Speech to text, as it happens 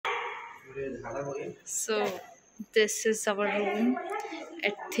So this is our room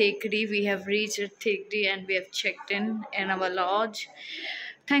at Thekri. We have reached at Thekri and we have checked in our lodge.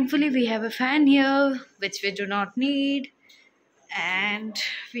 Thankfully we have a fan here which we do not need, and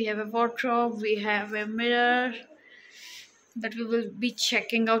we have a wardrobe, we have a mirror, but we will be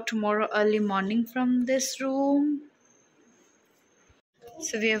checking out tomorrow early morning from this room.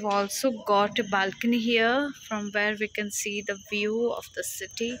 So we have also got a balcony here from where we can see the view of the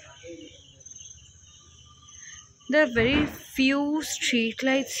city. There are very few street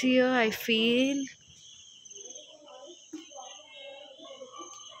lights here, I feel.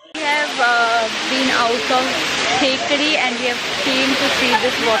 We have been out of Thekri and we have came to see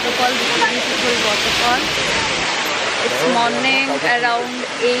this waterfall, this beautiful waterfall. It's morning around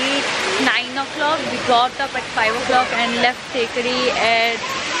 9 o'clock. We got up at 5 o'clock and left Thekri at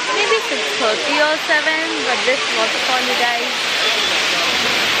maybe 6:30 or 7. But this waterfall, you guys.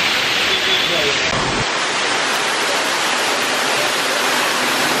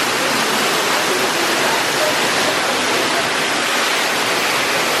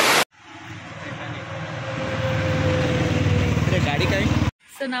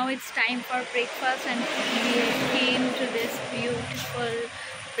 So now it's time for breakfast and we came to this beautiful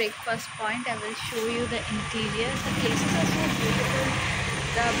breakfast point. I will show you the interior. The places are so beautiful.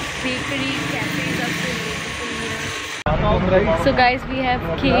 The bakery, cafes are so beautiful here. So guys, we have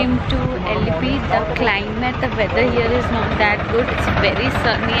came to LP. The climate, the weather here is not that good. It's very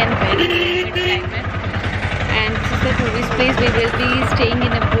sunny and very humid climate. And this is the tourist place. We will be staying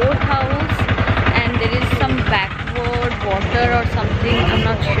in a boat house and there is some backward water or something. I'm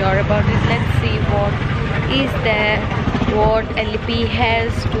not sure about it. Let's see what is there, what LP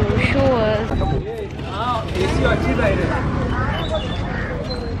has to show us.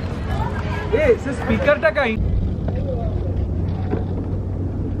 Hey, this speaker ta kahin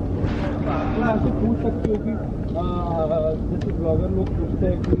तुम आपसे पूछ सकते हो कि जैसे blogger लोग पूछते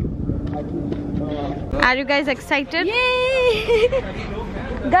हैं कि Are you guys excited? Yay!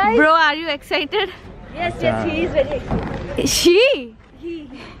 Guys, bro, are you excited? Yes, he is very excited. She?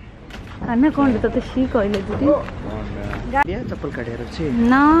 Anna कौन देता तो she कहले दीदी? ये चप्पल काटेर अछि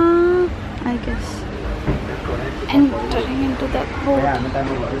No, I guess. Entering into that boat.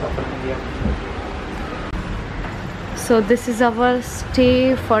 So this is our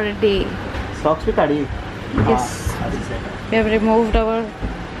stay for a day. Socks भी काटी Yes. We have removed our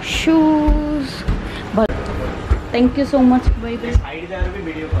shoes. But thank you so much. Bye bye. Side जा रहे भी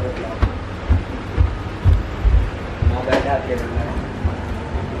वीडियो करो ना बैठा के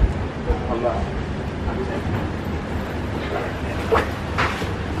अल्लाह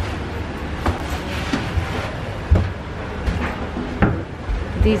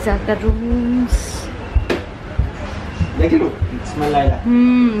These are the rooms. देख लो स्मेल आइला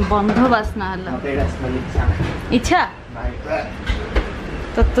बंध वासना हला तेरा स्मेल इच्छा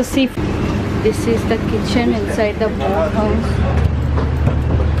तो see. This is the kitchen inside the boat house.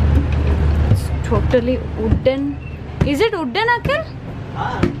 It's totally wooden. Is it wooden, Akhil?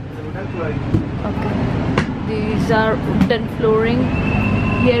 Okay. These are wooden flooring.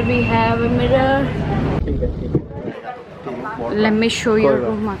 Here we have a mirror. Let me show your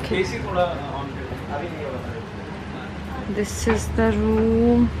room, Akhil. This is the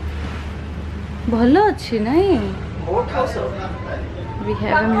room. Bhalo achi nahi? We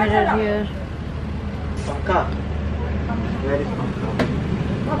have a mirror here.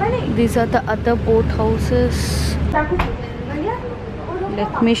 These are the other boat houses.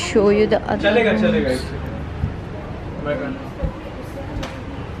 Let me show you the other rooms.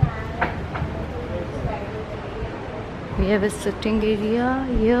 We have a sitting area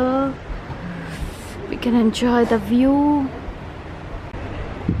here. We can enjoy the view.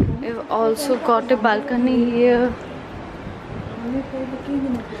 We've also got a balcony here.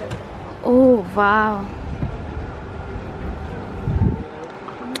 Oh wow.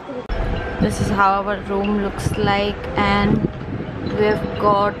 This is how our room looks like, and we have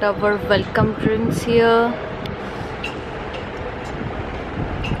got our welcome drinks here.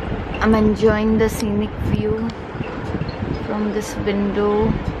 I'm enjoying the scenic view from this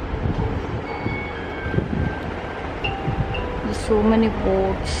window. There's so many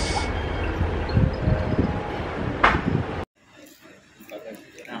boats.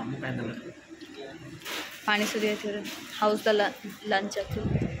 Pani Sudhir, how's the lunch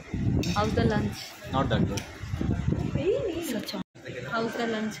actually? How's the lunch? Not that good. Such a how's the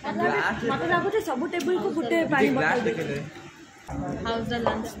lunch? मत लागो ते सब table को गुटे पानी बोतल How's the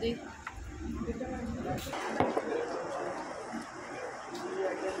lunch day?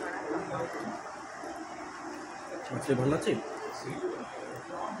 मछली भल अच्छी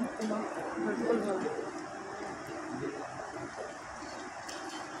अच्छा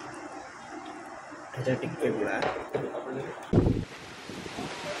टिक्के बुला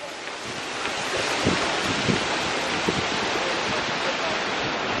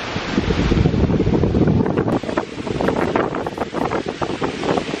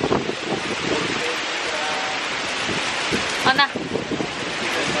Anna. So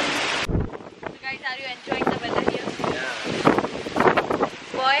guys, are you enjoying the weather here? Yeah.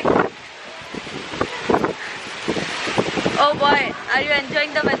 Boy? Oh boy, are you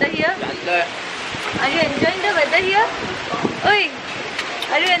enjoying the weather here? Are you enjoying the weather here? Oi!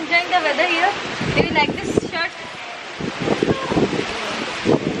 Are you enjoying the weather here? Do you like this shirt?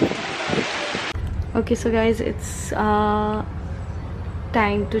 Okay, so guys, it's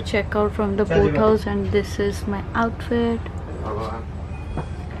time to check out from the boathouse, and this is my outfit.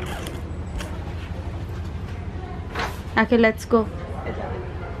 Okay, let's go.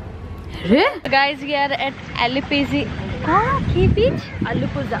 Guys, we are at Alupezi. Key beach?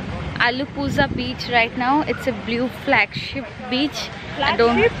 Alupuzha beach right now. It's a blue flagship beach.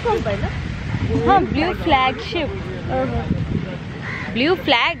 Blue flagship. Blue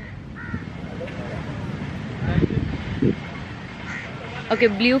flag. Okay,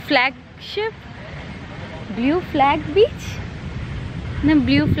 blue flagship. Blue flag beach? No,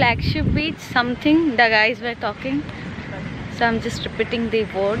 blue flagship beach. Something the guys were talking. So I'm just repeating the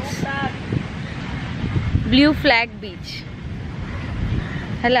words. Blue flag beach.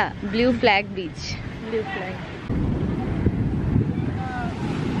 Hala, blue flag beach. Blue flag.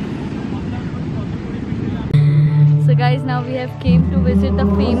 So guys, now we have came to visit the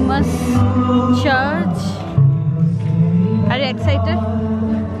famous church. Are you excited?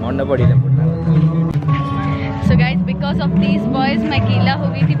 So guys, because of these boys, my gila ho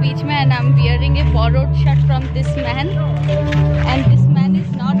gayi thi beach mein, and I'm wearing a borrowed shirt from this man. And this man is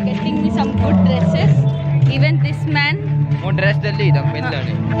not getting me some good dresses. Even this man. One dress delli the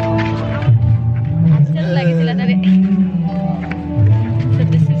pillane. So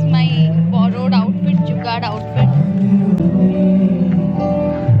this is my borrowed outfit, jugaad outfit.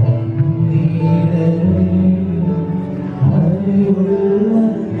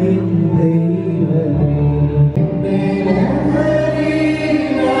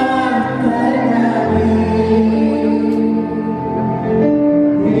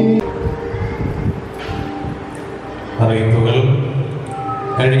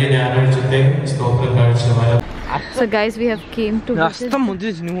 So guys, we have came to visit.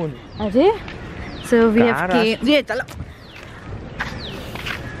 So we have came.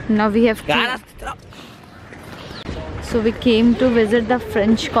 Now we have came. So we came to visit the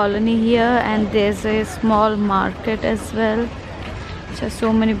French colony here, and there's a small market as well. There are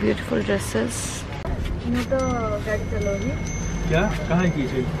so many beautiful dresses. क्या कहाँ की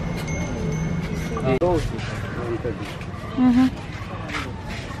चीज़?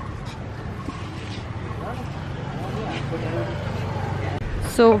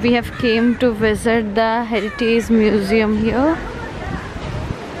 So we have came to visit the Heritage Museum here.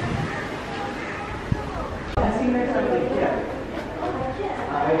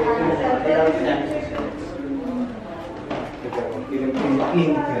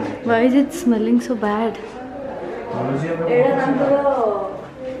 Why is it smelling so bad?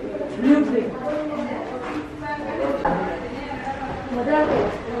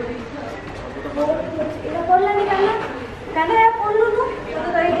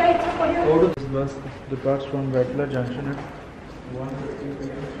 This bus departs from Rattler Junction at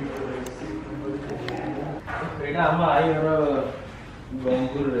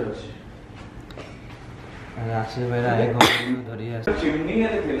 1:53. आसे बेला आए गांव धरिया chimney है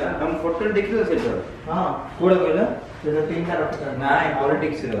देखला हम फोटो देखियो सेटर हां कोड कहला सेटा तीन का रखता नाही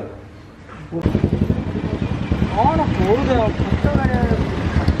पॉलिटिक्स रो कौन फोड़ दे फोटो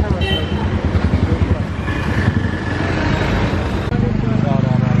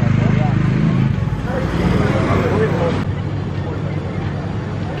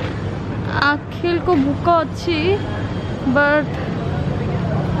आखिल को भूख अच्छी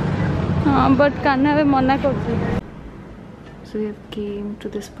but कान्हा वे मना करते. So we have came to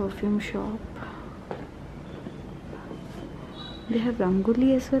this perfume shop. They have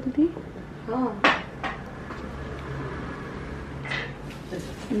Rangoli as well.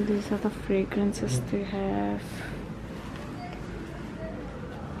 And these are the fragrances they have.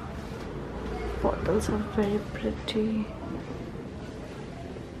 Bottles are very pretty.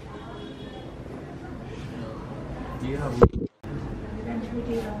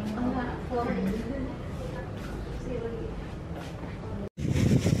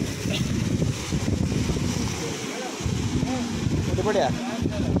 बढ़िया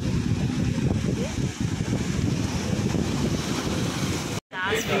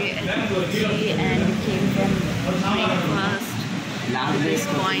Last day at Kochi and came from breakfast. Now this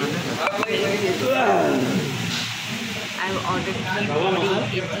point, I've ordered puri,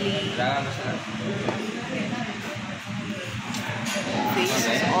 idli. Face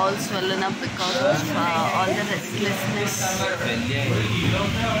is all swollen up because of all the restlessness.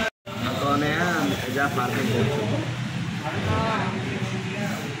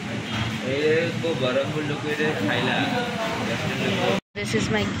 This is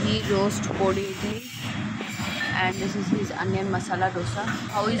my ghee roast podi idli, and this is his onion masala dosa.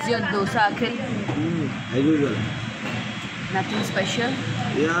 How is your dosa, Akhil? As usual. Nothing special?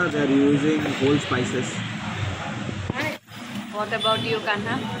 Yeah, they're using whole spices. What about you,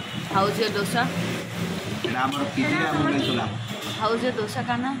 Kanha? How's your dosa? How's your dosa,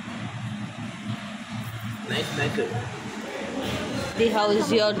 Kanha? Nice. The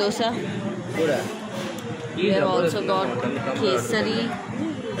how's your dosa? Good. We have also got kesari,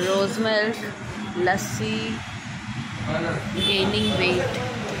 rose milk, lassi, gaining weight.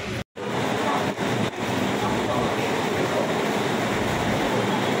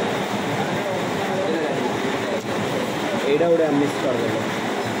 एड़ा उड़ा miss कर दो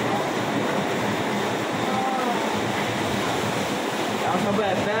सब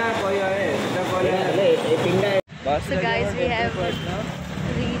ऐसा कोई है तो कोई है ए पिंगा So guys, we have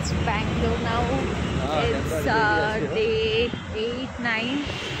reached Bangalore now. It's day 8-9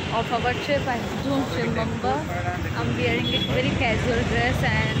 of our trip. I don't remember. I'm wearing a very casual dress,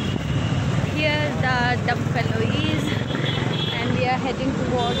 and here the dumb fellow is, and we are heading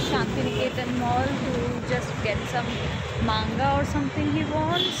towards Shantiniketan Mall to just get some manga or something he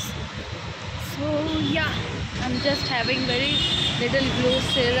wants. So yeah, I'm just having very little glow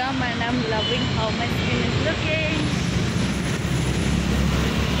serum and I'm loving how my skin is looking.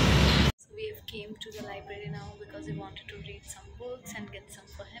 So we have came to the library now because he wanted to read some books and get some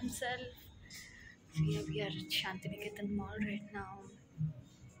for himself. So here we are at Shantiniketan Mall right now.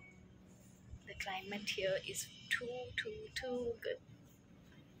 The climate here is too good.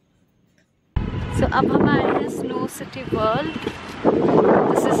 So अब हम आए हैं snow city world.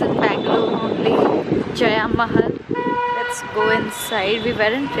 This is in Bangalore only, Jaya Mahal. Let's go inside. We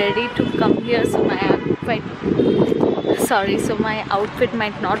weren't ready to come here, so my outfit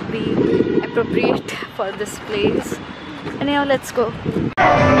might not be appropriate for this place. Anyhow, let's go.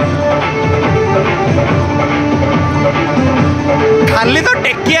 खाली तो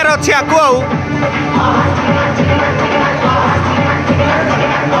टेकियार अच्छी आकु आउ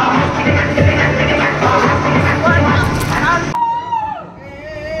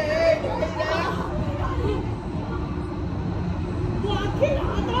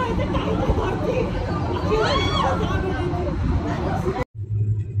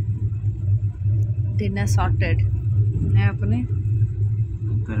Dinner sorted. है अपने.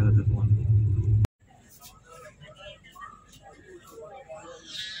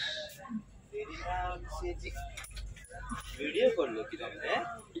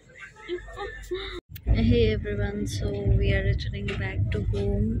 Hey everyone, so we are returning back to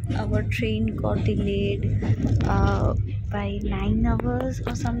home. Our train got delayed by 9 hours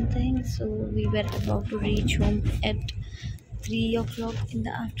or something, so we were about to reach home at 3 o'clock in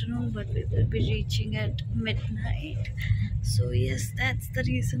the afternoon, but we will be reaching at midnight. So yes, that's the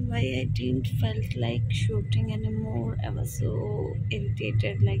reason why I didn't felt like shooting anymore. I was so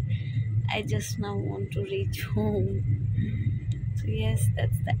irritated, like I just now want to reach home. So yes,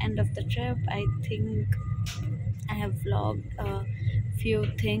 that's the end of the trip. I think I have vlogged a few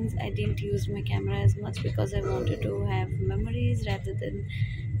things. I didn't use my camera as much because I wanted to have memories rather than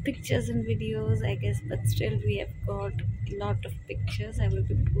pictures and videos, I guess, but still we have got a lot of pictures. I will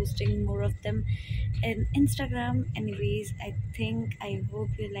be posting more of them in Instagram. Anyways, I hope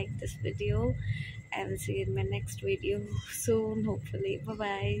you like this video. I will see you in my next video soon, hopefully. Bye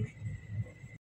bye.